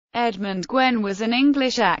Edmund Gwenn was an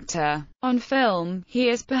English actor. On film, he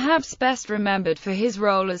is perhaps best remembered for his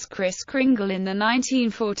role as Kris Kringle in the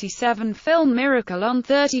 1947 film Miracle on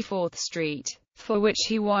 34th Street, for which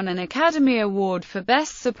he won an Academy Award for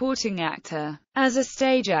Best Supporting Actor. As a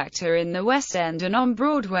stage actor in the West End and on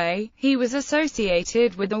Broadway, he was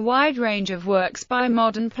associated with a wide range of works by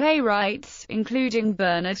modern playwrights, including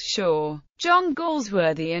Bernard Shaw, John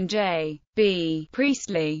Galsworthy and J.B.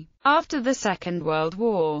 Priestley. After the Second World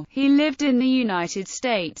War, he lived in the United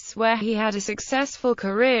States, where he had a successful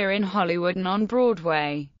career in Hollywood and on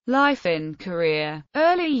Broadway. Life in career.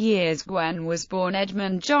 Early years. Gwenn was born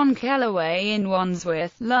Edmund John Kellaway in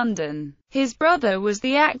Wandsworth, London. His brother was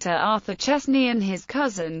the actor Arthur Chesney and his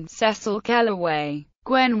cousin, Cecil Kellaway.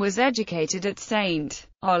 Gwenn was educated at St.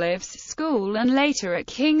 Olave's School and later at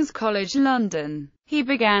King's College London. He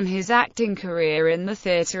began his acting career in the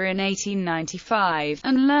theatre in 1895,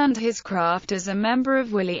 and learned his craft as a member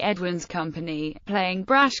of Willie Edwin's company, playing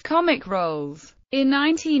brash comic roles. In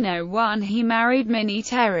 1901 he married Minnie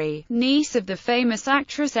Terry, niece of the famous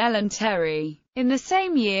actress Ellen Terry. In the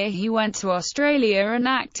same year he went to Australia and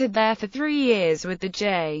acted there for 3 years with the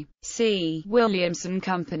J.C. Williamson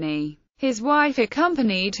Company. His wife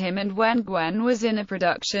accompanied him, and when Gwenn was in a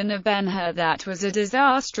production of Ben-Hur that was a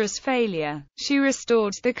disastrous failure, she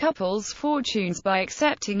restored the couple's fortunes by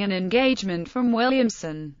accepting an engagement from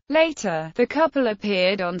Williamson. Later, the couple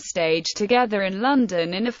appeared on stage together in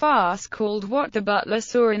London in a farce called What the Butler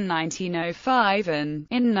Saw in 1905 and,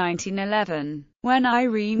 in 1911, when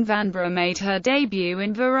Irene Vanbrugh made her debut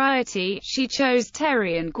in Variety, she chose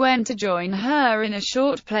Terry and Gwenn to join her in a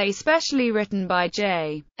short play specially written by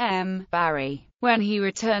J. M. Barrie. When he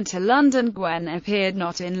returned to London, Gwenn appeared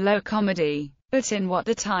not in low comedy, but in what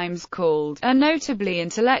the Times called a notably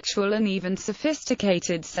intellectual and even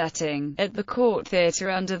sophisticated setting, at the Court Theatre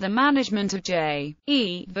under the management of J.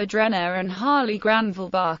 E. Vedrena and Harley Granville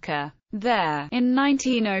Barker. There, in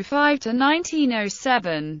 1905 to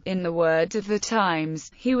 1907, in the words of the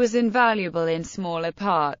Times, he was invaluable in smaller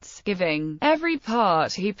parts, giving every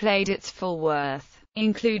part he played its full worth,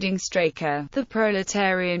 including Straker, the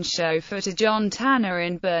proletarian chauffeur to John Tanner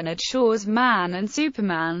in Bernard Shaw's Man and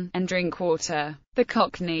Superman, and Drinkwater, the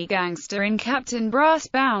Cockney gangster in Captain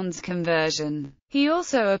Brassbound's Conversion. He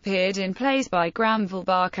also appeared in plays by Granville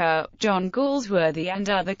Barker, John Galsworthy and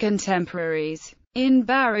other contemporaries. In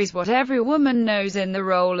Barrie's What Every Woman Knows in the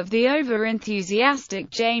role of the over-enthusiastic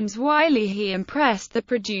James Wiley, he impressed the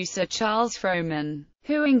producer Charles Frohman,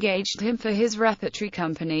 who engaged him for his repertory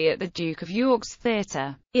company at the Duke of York's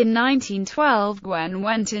Theatre. In 1912 Gwenn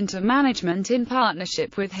went into management in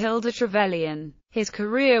partnership with Hilda Trevelyan. His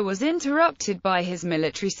career was interrupted by his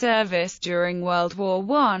military service during World War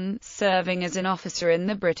I, serving as an officer in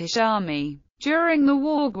the British Army. During the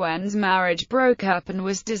war, Gwenn's marriage broke up and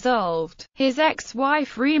was dissolved. His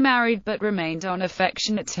ex-wife remarried but remained on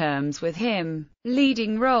affectionate terms with him.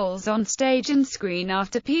 Leading roles on stage and screen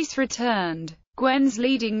after peace returned. Gwenn's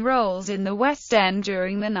leading roles in the West End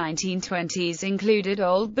during the 1920s included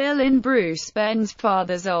Old Bill in Bruce Ben's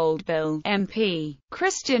father's Old Bill, MP,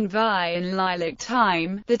 Christian Vi in Lilac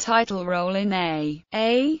Time, the title role in A.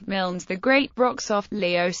 Milne's The Great Brocksoft,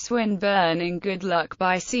 Leo Swinburne in Good Luck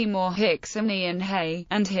by Seymour Hicks and Ian Hay,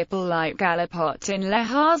 and Hippolyte Gallipotte in Les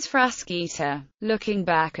Hars Frasquita. Looking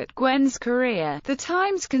back at Gwenn's career, the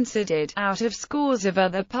Times considered, out of scores of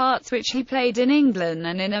other parts which he played in England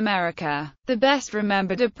and in America, the best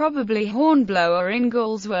remembered are probably Hornblower in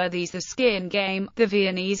Galsworthy's The Skin Game, the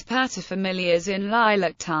Viennese paterfamilias in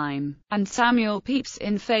Lilac Time, and Samuel Pepys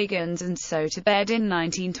in Fagans and So to Bed in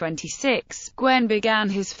 1926. Gwenn began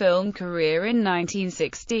his film career in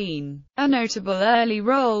 1916. A notable early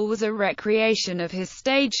role was a recreation of his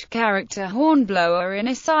stage character Hornblower in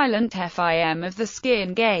a silent film of The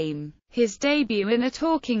Skin Game. His debut in a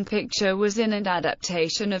talking picture was in an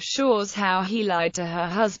adaptation of Shaw's How He Lied to Her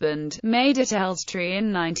Husband, made at Elstree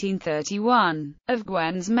in 1931. Of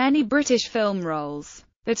Gwenn's many British film roles,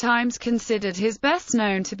 the Times considered his best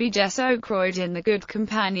known to be Jess Oakroyd in The Good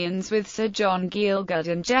Companions with Sir John Gielgud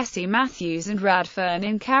and Jessie Matthews, and Radfern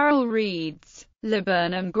in Carol Reed's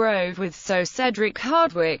Laburnum Grove with Sir Cedric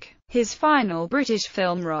Hardwicke. His final British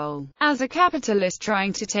film role, as a capitalist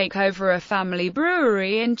trying to take over a family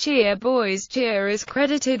brewery in Cheer Boys Cheer, is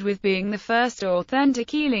credited with being the first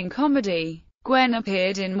authentic Ealing comedy. Gwenn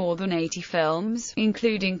appeared in more than 80 films,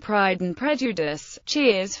 including Pride and Prejudice,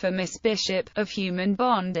 Cheers for Miss Bishop, Of Human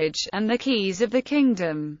Bondage, and The Keys of the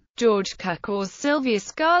Kingdom. George Cukor's Sylvia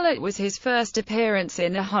Scarlett was his first appearance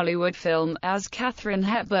in a Hollywood film, as Katharine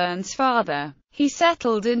Hepburn's father. He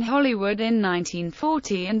settled in Hollywood in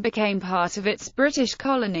 1940 and became part of its British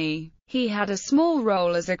colony. He had a small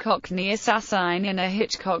role as a Cockney assassin in a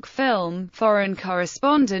Hitchcock film, Foreign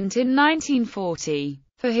Correspondent, in 1940.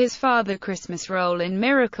 For his Father Christmas role in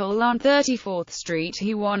Miracle on 34th Street,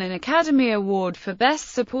 he won an Academy Award for Best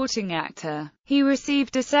Supporting Actor. He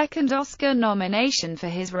received a second Oscar nomination for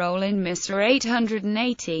his role in Mr.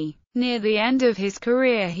 880. Near the end of his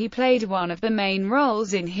career, he played one of the main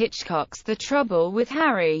roles in Hitchcock's The Trouble with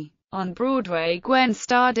Harry. On Broadway, Gwenn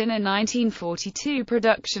starred in a 1942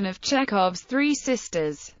 production of Chekhov's Three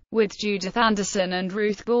Sisters, with Judith Anderson and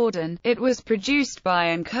Ruth Gordon. It was produced by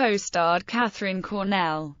and co-starred Katharine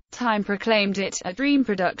Cornell. Time proclaimed it a dream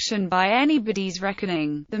production by anybody's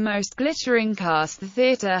reckoning, the most glittering cast the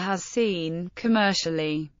theatre has seen,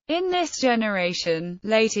 commercially, in this generation.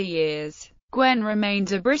 Later years, Gwenn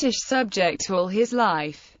remained a British subject all his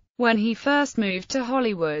life. When he first moved to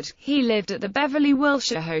Hollywood, he lived at the Beverly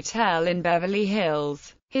Wilshire Hotel in Beverly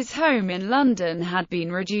Hills. His home in London had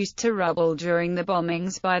been reduced to rubble during the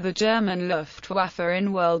bombings by the German Luftwaffe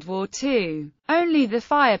in World War II. Only the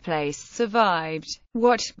fireplace survived.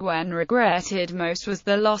 What Gwenn regretted most was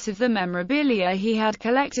the loss of the memorabilia he had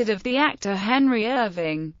collected of the actor Henry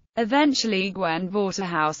Irving. Eventually, Gwenn bought a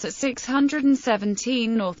house at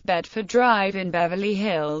 617 North Bedford Drive in Beverly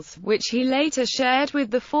Hills, which he later shared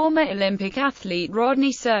with the former Olympic athlete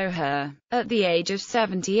Rodney Soher. At the age of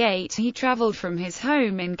 78, he traveled from his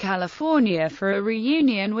home in California for a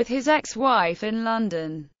reunion with his ex-wife in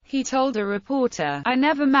London. He told a reporter, "I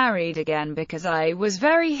never married again because I was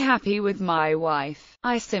very happy with my wife.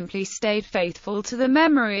 I simply stayed faithful to the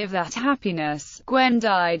memory of that happiness." Gwenn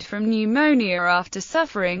died from pneumonia after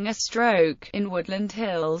suffering a stroke in Woodland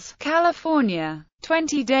Hills, California,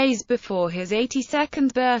 20 days before his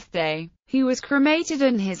 82nd birthday. He was cremated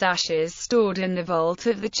and his ashes stored in the vault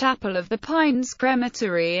of the Chapel of the Pines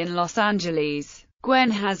Crematory in Los Angeles.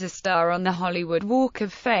 Gwenn has a star on the Hollywood Walk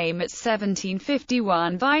of Fame at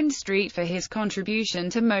 1751 Vine Street for his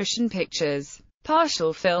contribution to motion pictures.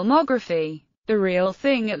 Partial filmography: The Real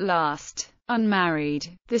Thing at Last, Unmarried,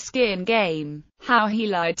 The Skin Game, How He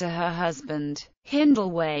Lied to Her Husband,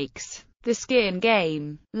 Hindle Wakes, The Skin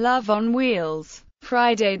Game, Love on Wheels,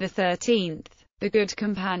 Friday the 13th, The Good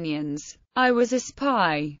Companions, I Was a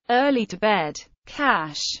Spy, Early to Bed,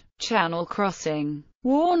 Cash, Channel Crossing,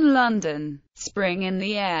 Worn London, Spring in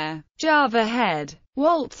the Air, Java Head,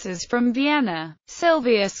 Waltzes from Vienna,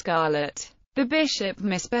 Sylvia Scarlett, The Bishop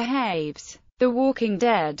Misbehaves, The Walking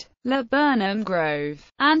Dead, Laburnum Grove,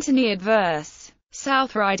 Anthony Adverse,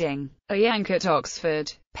 South Riding, A Yank at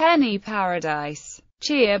Oxford, Penny Paradise,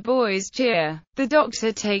 Cheer Boys Cheer, The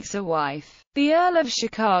Doctor Takes a Wife, The Earl of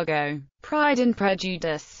Chicago, Pride and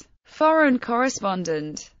Prejudice, Foreign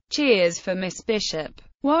Correspondent, Cheers for Miss Bishop,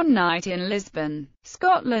 One Night in Lisbon,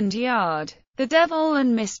 Scotland Yard, The Devil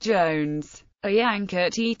and Miss Jones, A Yank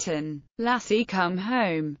at Eton, Lassie Come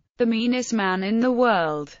Home, The Meanest Man in the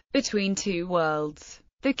World, Between Two Worlds,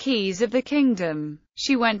 The Keys of the Kingdom,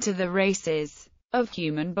 She Went to the Races, Of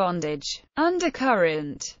Human Bondage,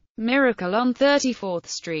 Undercurrent, Miracle on 34th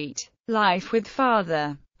Street, Life with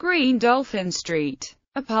Father, Green Dolphin Street,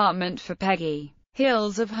 Apartment for Peggy,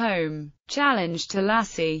 Hills of Home, Challenge to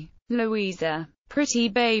Lassie, Louisa, Pretty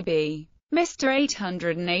Baby, Mr.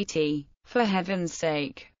 880, For Heaven's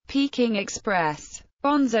Sake, Peking Express,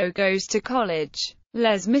 Bonzo Goes to College,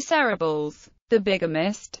 Les Miserables, The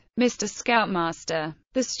Bigamist, Mr. Scoutmaster,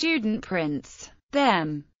 The Student Prince,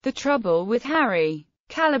 Them, The Trouble with Harry,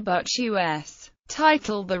 Calabuch US,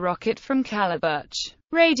 titled The Rocket from Calabuch,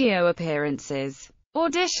 radio appearances,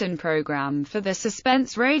 audition program for the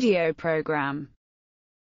Suspense radio program.